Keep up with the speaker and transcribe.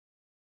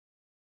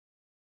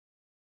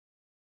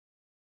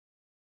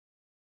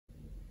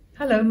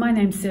Hello, my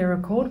name's Sarah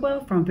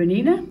Caldwell from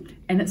Bernina,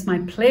 and it's my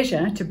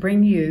pleasure to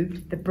bring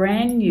you the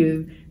brand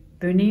new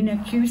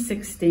Bernina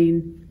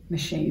Q16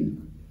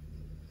 machine.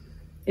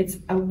 It's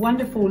a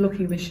wonderful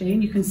looking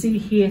machine. You can see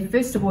here,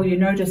 first of all, you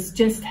notice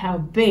just how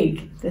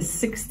big the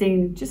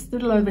 16, just a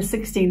little over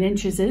 16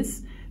 inches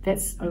is.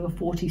 That's over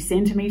 40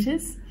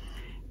 centimeters.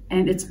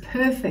 And it's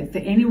perfect for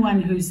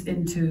anyone who's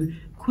into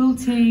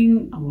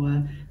quilting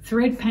or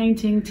thread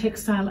painting,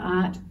 textile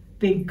art,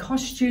 big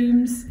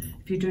costumes.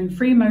 If you're doing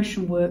free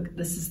motion work,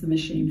 this is the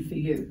machine for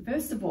you.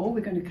 First of all,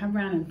 we're going to come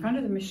around in front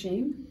of the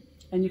machine,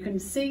 and you can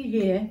see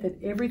here that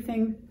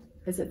everything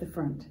is at the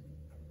front.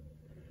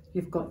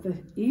 You've got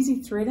the easy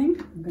threading.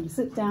 I'm going to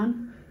sit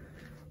down.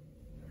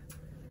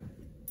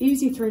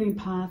 Easy threading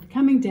path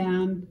coming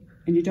down,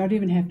 and you don't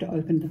even have to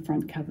open the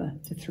front cover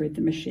to thread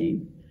the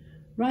machine.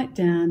 Right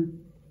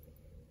down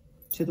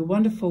to the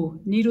wonderful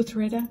needle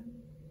threader.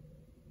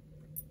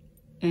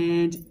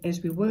 And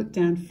as we work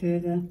down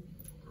further,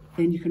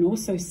 then you can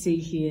also see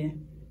here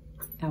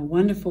our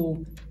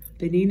wonderful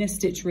Bernina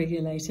stitch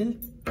regulator.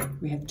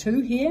 We have two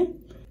here,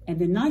 and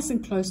they're nice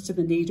and close to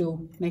the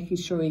needle, making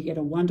sure you get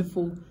a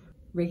wonderful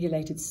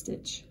regulated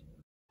stitch.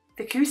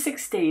 The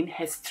Q16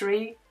 has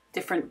three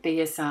different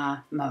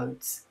BSR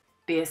modes.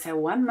 BSR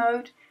 1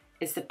 mode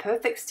is the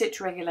perfect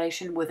stitch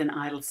regulation with an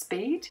idle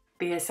speed.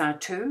 BSR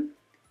 2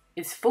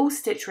 is full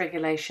stitch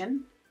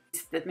regulation.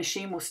 The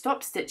machine will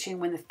stop stitching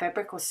when the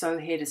fabric or sew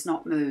head is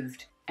not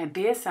moved. And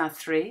BSR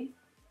 3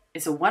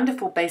 is a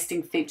wonderful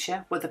basting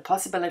feature with the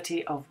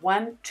possibility of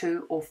 1,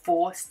 2 or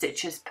 4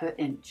 stitches per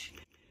inch.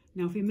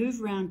 Now if we move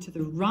around to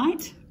the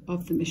right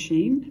of the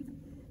machine,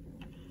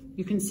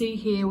 you can see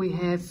here we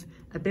have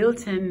a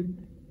built-in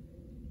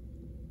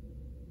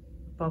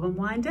bobbin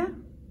winder,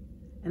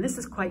 and this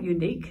is quite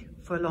unique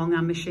for long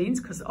arm machines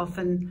because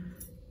often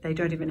they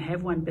don't even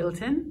have one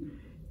built in.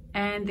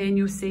 And then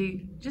you'll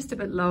see just a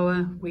bit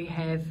lower we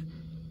have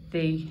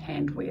the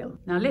hand wheel.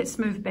 Now let's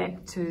move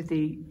back to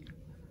the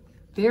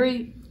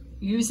very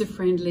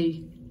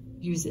user-friendly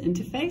user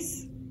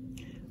interface.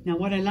 Now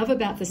what I love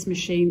about this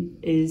machine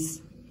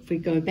is if we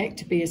go back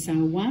to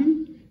BSR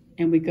 1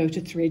 and we go to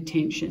thread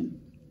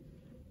tension.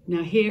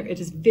 Now here it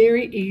is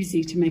very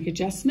easy to make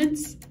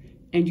adjustments,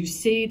 and you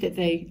see that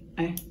they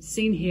are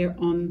seen here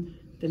on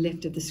the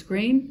left of the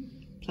screen,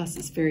 plus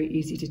it's very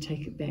easy to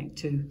take it back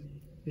to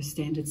your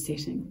standard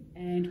setting.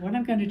 And what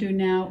I'm going to do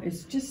now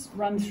is just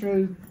run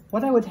through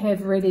what I would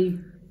have ready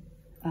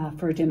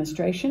for a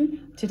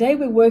demonstration. Today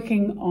we're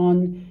working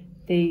on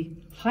the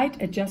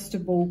height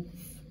adjustable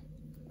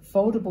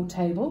foldable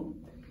table.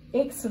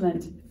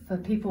 Excellent for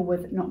people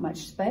with not much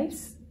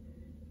space,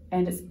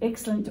 and it's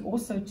excellent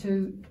also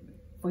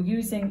for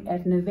using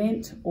at an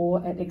event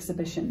or at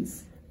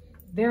exhibitions.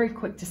 Very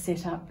quick to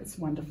set up, it's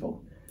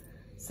wonderful.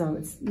 So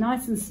it's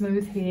nice and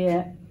smooth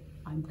here.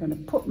 I'm going to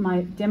put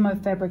my demo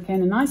fabric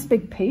in, a nice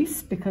big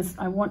piece, because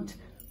I want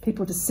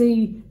people to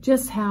see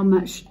just how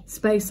much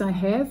space I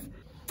have.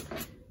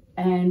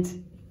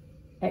 And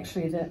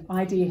actually the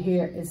idea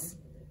here is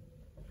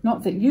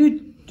not that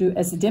you do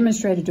as a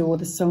demonstrator do all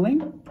the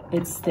sewing,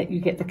 it's that you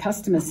get the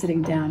customer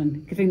sitting down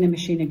and giving the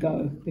machine a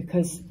go,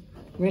 because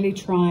really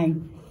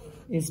trying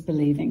is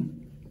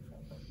believing.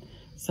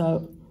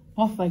 So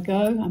off I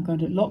go. I'm going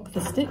to lock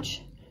the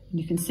stitch, and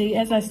you can see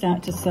as I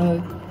start to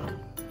sew,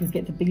 you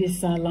get the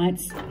BSR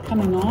lights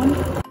coming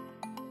on.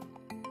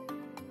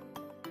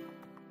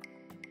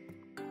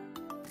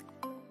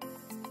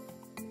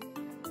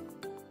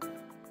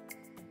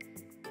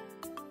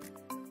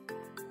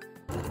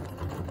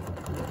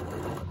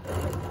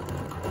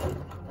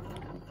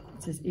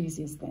 It's as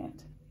easy as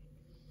that.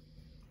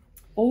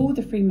 All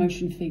the free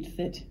motion feet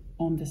fit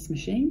on this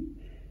machine,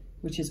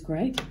 which is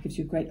great, gives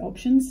you great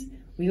options.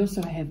 We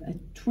also have a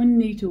twin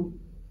needle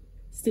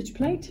stitch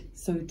plate,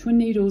 so twin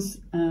needles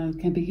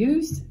can be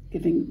used,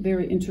 giving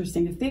very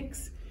interesting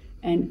effects.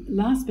 And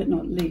last but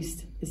not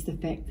least is the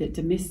fact that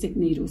domestic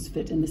needles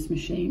fit in this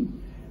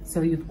machine,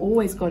 so you've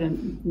always got a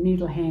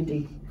needle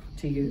handy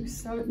to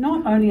use. So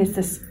not only is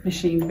this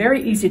machine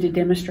very easy to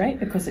demonstrate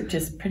because it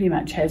just pretty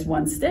much has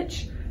one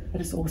stitch, but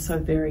it's also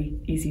very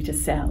easy to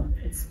sell.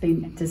 It's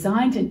been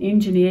designed and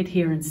engineered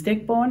here in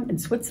Stegborn in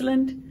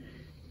Switzerland,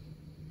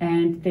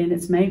 and then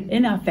it's made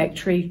in our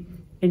factory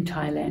in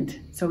Thailand.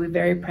 So we're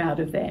very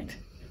proud of that.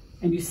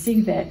 And you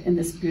see that in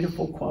this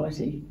beautiful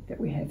quality that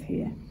we have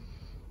here.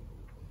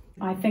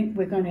 I think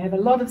we're going to have a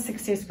lot of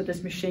success with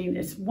this machine.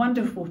 It's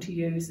wonderful to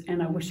use,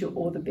 and I wish you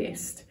all the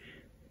best.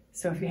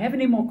 So if you have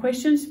any more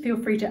questions, feel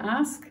free to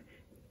ask.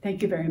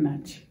 Thank you very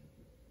much.